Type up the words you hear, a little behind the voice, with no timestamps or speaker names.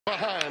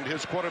Behind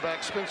his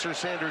quarterback Spencer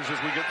Sanders as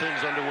we get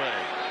things underway.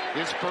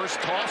 His first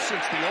toss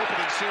since the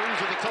opening series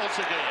of the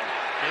Tulsa game.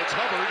 It's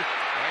Hubbard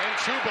and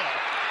Chuba.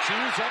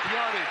 Chews up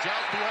yardage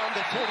out beyond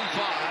the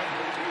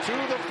 45 to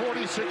the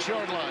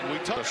 46-yard line. We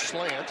touch a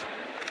slant.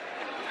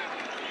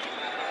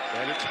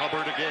 And it's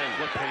Hubbard again.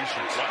 What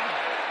patience. Wow.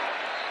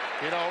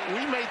 You know,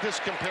 we made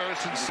this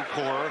comparison.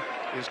 Core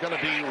is going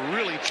to be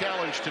really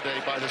challenged today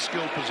by the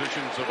skill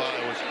positions of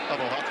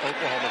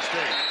Oklahoma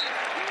State.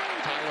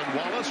 Tylan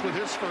Wallace with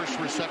his first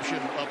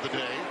reception of the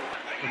day.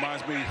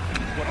 Reminds me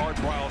what Art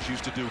Briles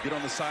used to do. Get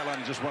on the sideline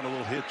and just run a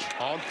little hitch.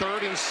 On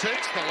 3rd and 6,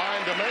 the line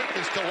to make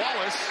is to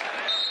Wallace.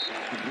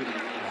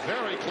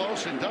 Very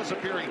close. It does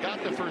appear he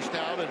got the first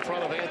down in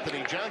front of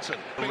Anthony Johnson.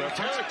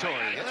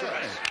 Territory. That's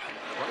right.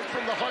 Right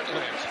from the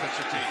heartland,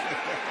 Spencer T.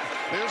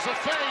 There's a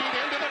fade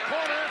into the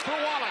corner for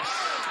Wallace.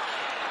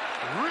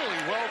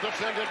 Really well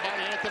defended by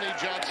Anthony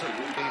Johnson.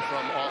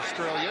 From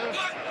Australia.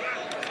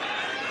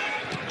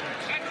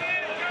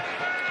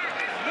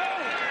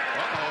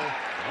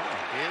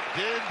 It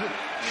did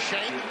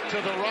shake to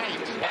the right.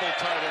 Double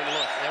tight end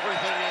look.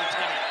 Everything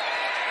intact.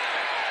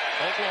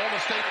 Oklahoma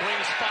State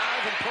brings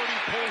 5 and Purdy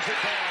pulls it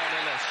down.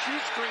 And a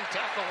shoestring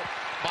tackle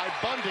by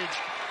Bundage.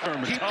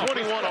 Keep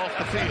 21 off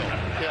the field.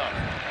 Yeah.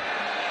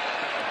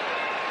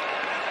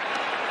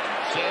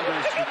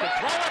 Sanders, you can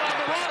throw it on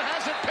the run.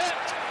 Has it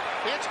picked.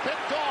 It's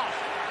picked off.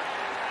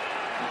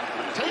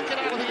 Taken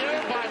out of the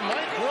air by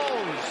Mike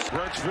Rose.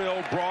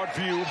 Birchville,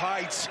 Broadview,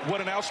 Heights.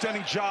 What an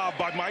outstanding job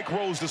by Mike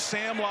Rose, the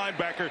Sam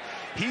linebacker.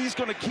 He's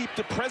going to keep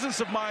the presence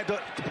of mind to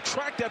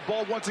track that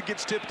ball once it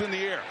gets tipped in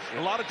the air.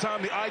 A lot of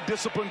time the eye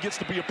discipline gets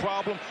to be a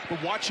problem,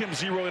 but watch him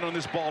zero in on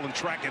this ball and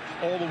track it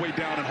all the way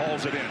down and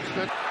hauls it in.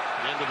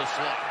 Into the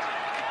slot.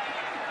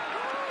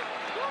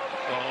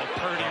 Oh,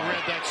 Purdy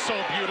read that so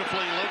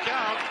beautifully. Look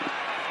out.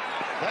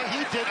 Well,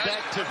 he did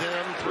that to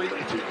them.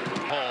 3-2.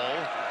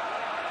 Hall.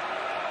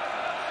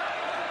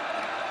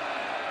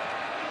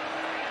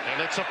 And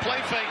it's a play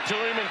fake to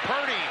him, and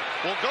Purdy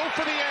will go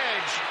for the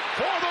edge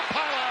for the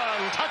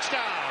pylon.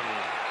 Touchdown.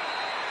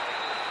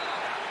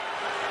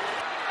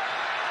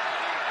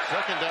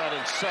 2nd down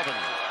and 7.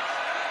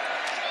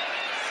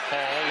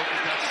 Hall, look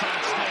at that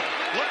side step.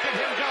 Look at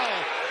him go.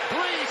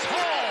 Brees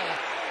Hall.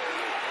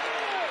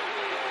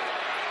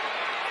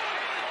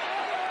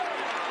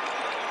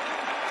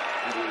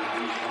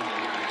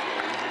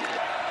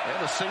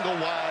 And a single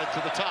wide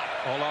to the top.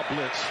 All out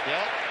blitz.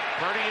 Yep.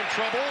 Purdy in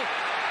trouble.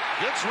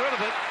 Gets rid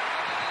of it.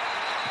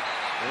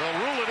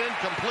 They'll rule it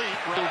incomplete.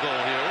 Field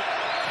goal here.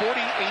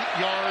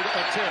 48-yard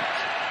attempt.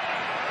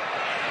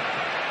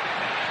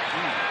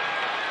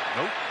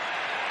 Nope.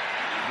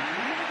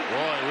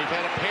 Boy, we've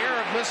had a pair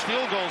of missed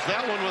field goals.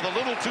 That one with a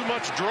little too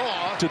much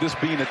draw. To this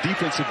being a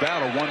defensive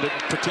battle, one that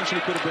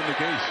potentially could have been the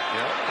case.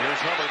 Yeah. Here's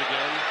Hubbard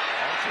again.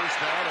 On 1st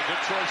down, a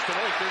good choice to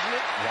make, isn't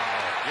it?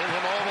 Wow. Get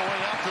him all the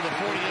way out to the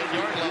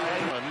 48-yard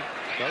line.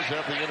 Does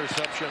have the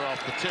interception off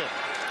the tip.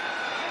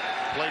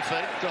 Play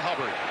fake to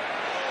Hubbard.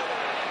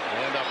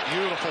 And a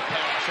beautiful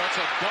pass.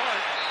 That's a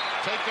dart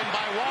taken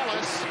by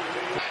Wallace.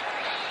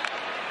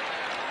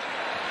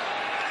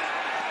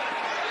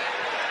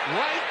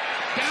 Right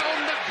down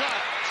the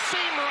gut.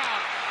 Seam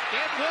route.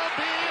 It will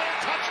be a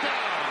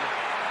touchdown.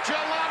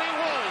 Jelani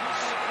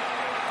Woods.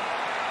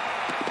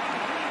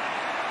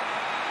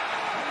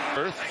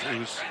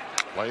 Who's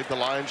played the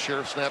lion's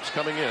share of snaps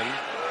coming in,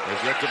 is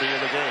yet to be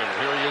in the game.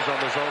 Here he is on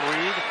the zone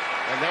read.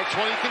 And that's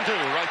what he can do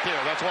right there.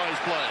 That's why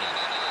he's playing.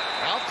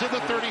 Out to the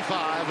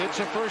 35. It's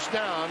a 1st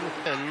down.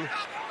 And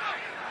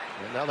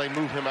now they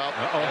move him out.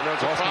 And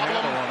there's a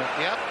problem.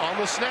 Yep, on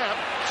the snap.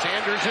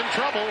 Sanders in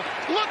trouble.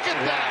 Look at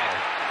that.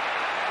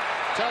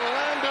 To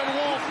Landon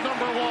Wolf,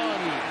 number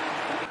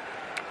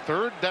 1.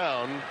 3rd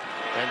down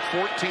and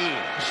 14.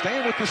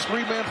 Staying with this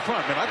 3-man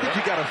front, man. I think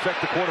you got to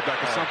affect the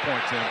quarterback at some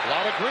point, Tim. A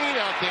lot of green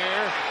out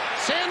there.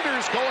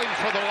 Sanders going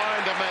for the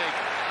line to make.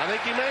 I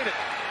think he made it.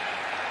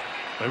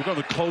 We're going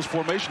to close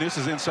formation. This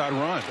is inside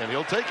run. And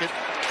he'll take it.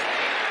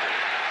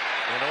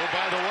 And oh,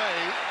 by the way,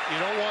 you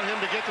don't want him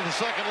to get to the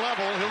 2nd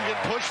level. He'll get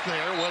pushed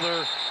there,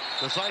 whether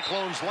the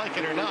Cyclones like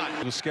it or not.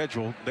 The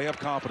schedule, they have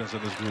confidence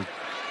in this group.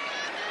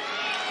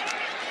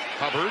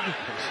 Hubbard.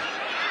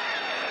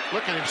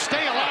 Look at him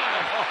stay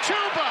alive.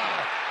 Chuba.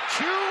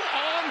 Chew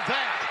on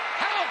that.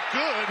 How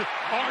good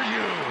are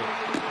you?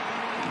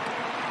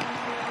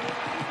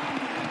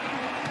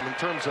 In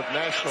terms of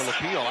national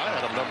appeal, I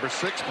had them number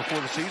 6 before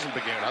the season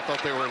began. I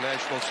thought they were a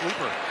national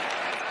sleeper.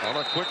 On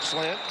a quick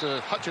slant to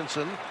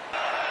Hutchinson.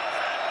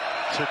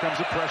 Here comes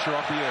the pressure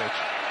off the edge.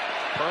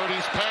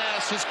 Purdy's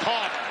pass is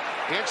caught.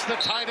 It's the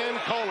tight end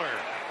Kohler.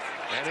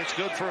 And it's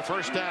good for a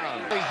 1st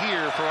down.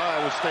 Here for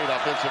Iowa State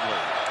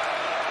offensively.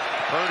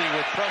 Purdy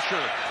with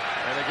pressure.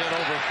 And again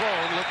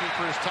overthrown, looking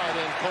for his tight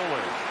end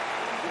Kohler.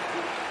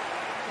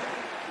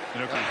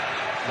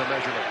 The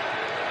measurement.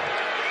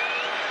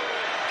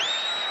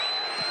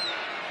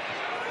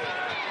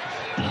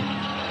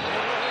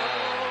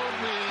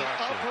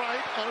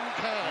 Upright,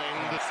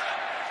 unkind.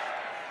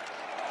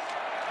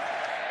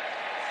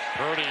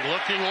 Purdy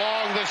looking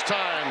long this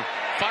time.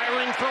 Fires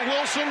Firing for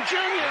Wilson Jr.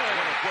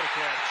 What a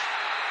catch.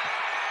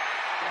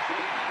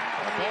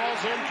 The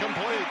ball's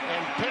incomplete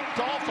and picked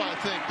off, I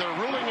think. They're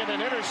ruling it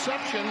an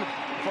interception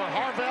for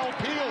Harvell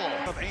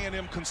Peel. Of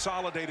A&M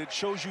consolidated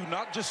shows you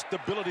not just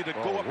the ability to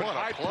go up and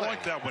high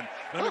point that one.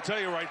 Let me tell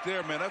you right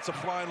there, man, that's a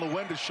flying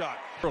Lewenda shot.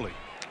 Early.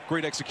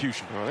 Great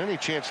execution. Well, any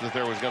chance that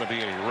there was going to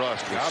be any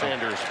rust with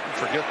Sanders,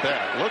 forget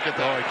that. Look at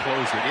that. Oh, he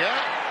closed it.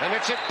 Yeah, and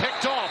it's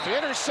picked off,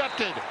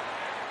 intercepted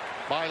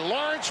by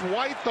Lawrence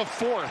White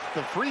IV,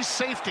 the free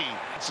safety.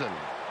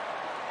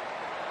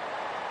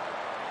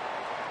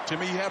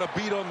 Jimmy, he had a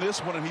beat on this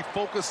one, and he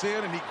focused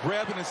in, and he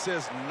grabbed it and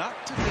says, not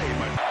today,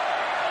 man.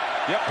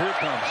 Yep, here it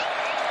comes.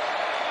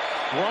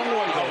 Wrong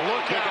way, though.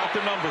 Look out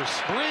the numbers.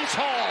 Brees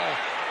Hall,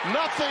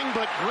 nothing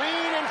but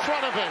green in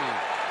front of him.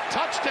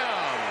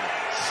 Touchdown,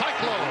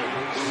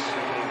 Cyclones.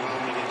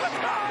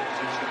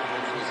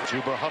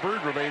 Chuba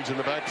Hubbard remains in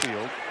the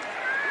backfield.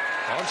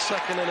 On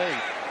 2nd and 8,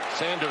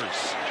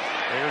 Sanders.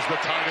 There's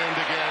the tight end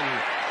again,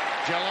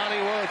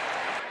 Jelani Wood.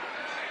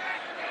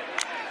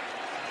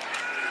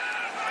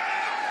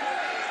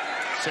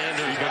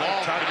 Sanders with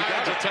all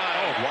kinds of time.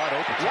 Oh, wide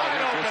open.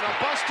 Wide open, a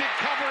busted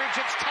coverage.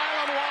 It's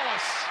Tylan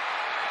Wallace.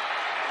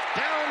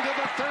 Down to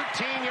the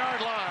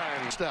 13-yard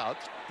line. Out.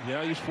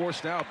 Yeah, he's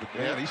forced out, but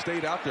man, he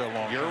stayed out there a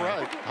long time. You're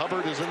right.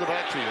 Hubbard is in the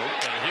backfield.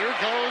 And here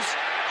goes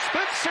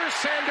Spencer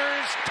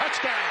Sanders.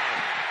 Touchdown.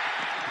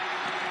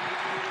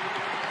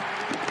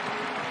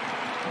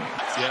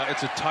 Yeah,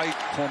 it's a tight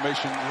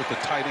formation with the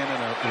tight end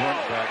and a run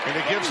back. And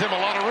it gives him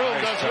a lot of room,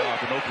 nice doesn't job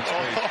it? in open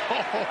space.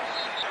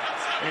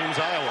 Ames,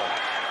 Iowa.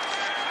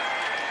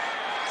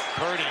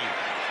 Purdy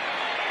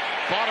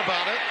thought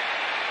about it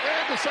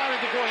and decided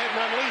to go ahead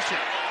and unleash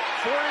it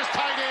for his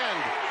tight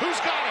end.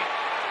 Who's got it?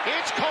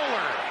 It's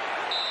Kohler.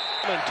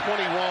 And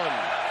 21.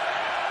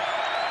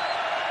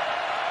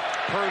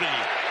 Purdy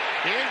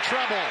in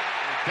trouble.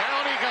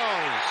 Down he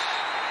goes.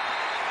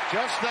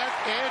 Just that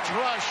edge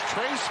rush.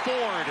 Trace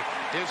Ford,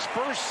 his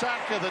first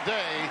sack of the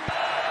day.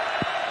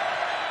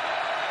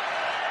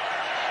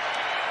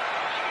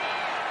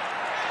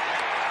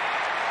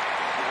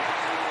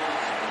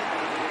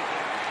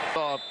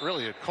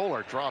 Really,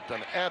 Kohler dropped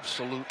an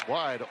absolute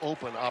wide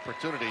open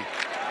opportunity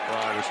for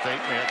Iowa State.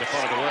 They had to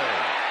punt it away.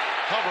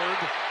 Hubbard,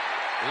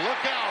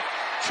 look out.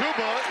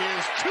 Chuba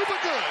is Chuba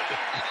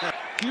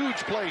good.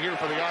 Huge play here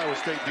for the Iowa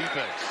State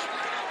defense.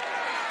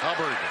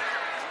 Hubbard.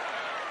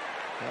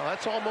 Now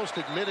that's almost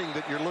admitting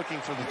that you're looking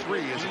for the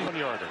 3 as a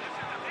 1-yarder.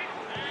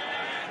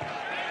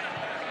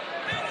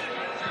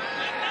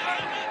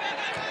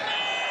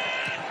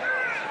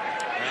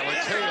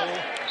 Alex Hale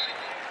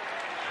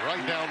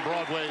right down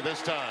Broadway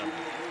this time.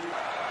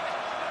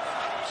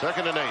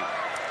 2nd and 8.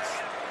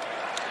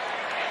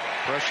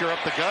 Pressure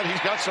up the gut. He's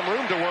got some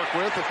room to work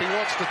with if he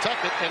wants to tuck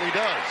it, and he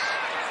does.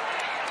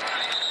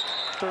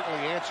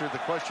 Certainly answered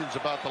the questions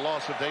about the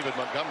loss of David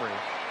Montgomery.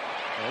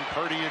 And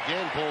Purdy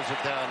again pulls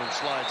it down and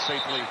slides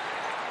safely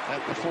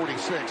at the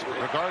 46. But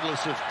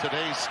regardless of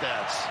today's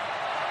stats,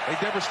 they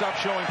never stop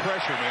showing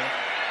pressure, man.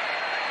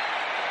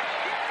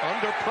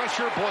 Under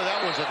pressure, boy,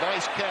 that was a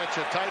nice catch,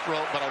 a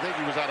tightrope, but I think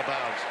he was out of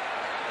bounds.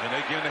 And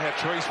again, they had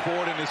Trace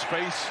Ford in his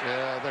face.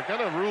 Yeah, they're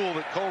going to rule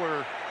that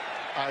Kohler,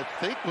 I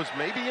think, was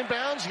maybe in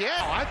bounds. Yeah,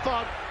 I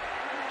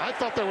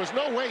thought there was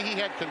no way he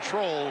had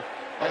control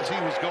as he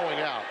was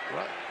going out.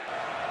 Right.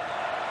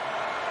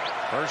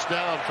 First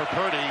down for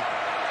Purdy.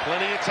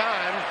 Plenty of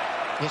time.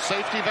 The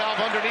safety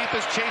valve underneath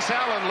is Chase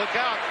Allen. Look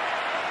out.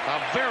 A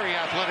very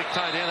athletic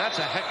tight end. That's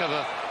a heck of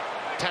a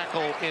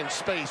tackle in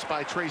space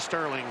by Trey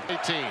Sterling.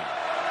 18.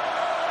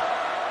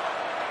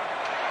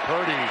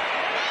 Purdy.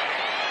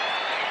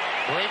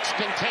 Breaks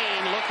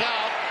contain, look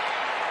out.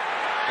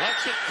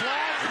 Lets it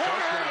fly,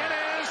 corner, it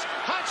is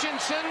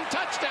Hutchinson,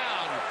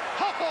 touchdown.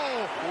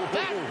 Ho-ho,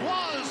 that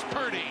was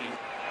Purdy.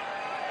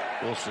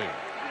 We'll see.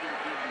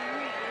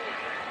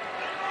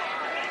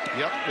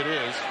 Yep, it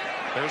is.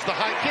 There's the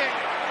high kick,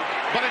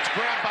 but it's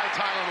grabbed by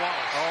Tylan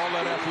Wallace. All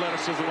that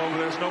athleticism over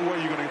there. There's no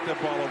way you're going to get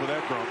that ball over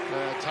that drop.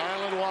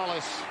 Tylan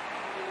Wallace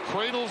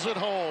cradles it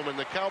home, and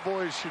the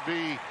Cowboys should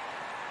be,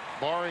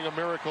 barring a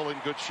miracle, in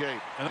good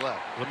shape.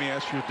 Let me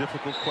ask you a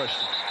difficult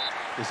question.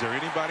 Is there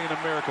anybody in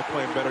America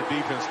playing better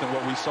defense than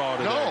what we saw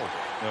today?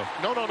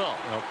 No.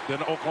 No.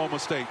 Then Oklahoma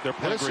State, they're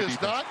playing great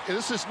defense.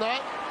 This is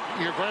not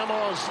your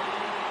grandma's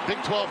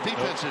Big 12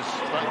 defenses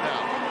right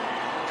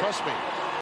now. Trust me.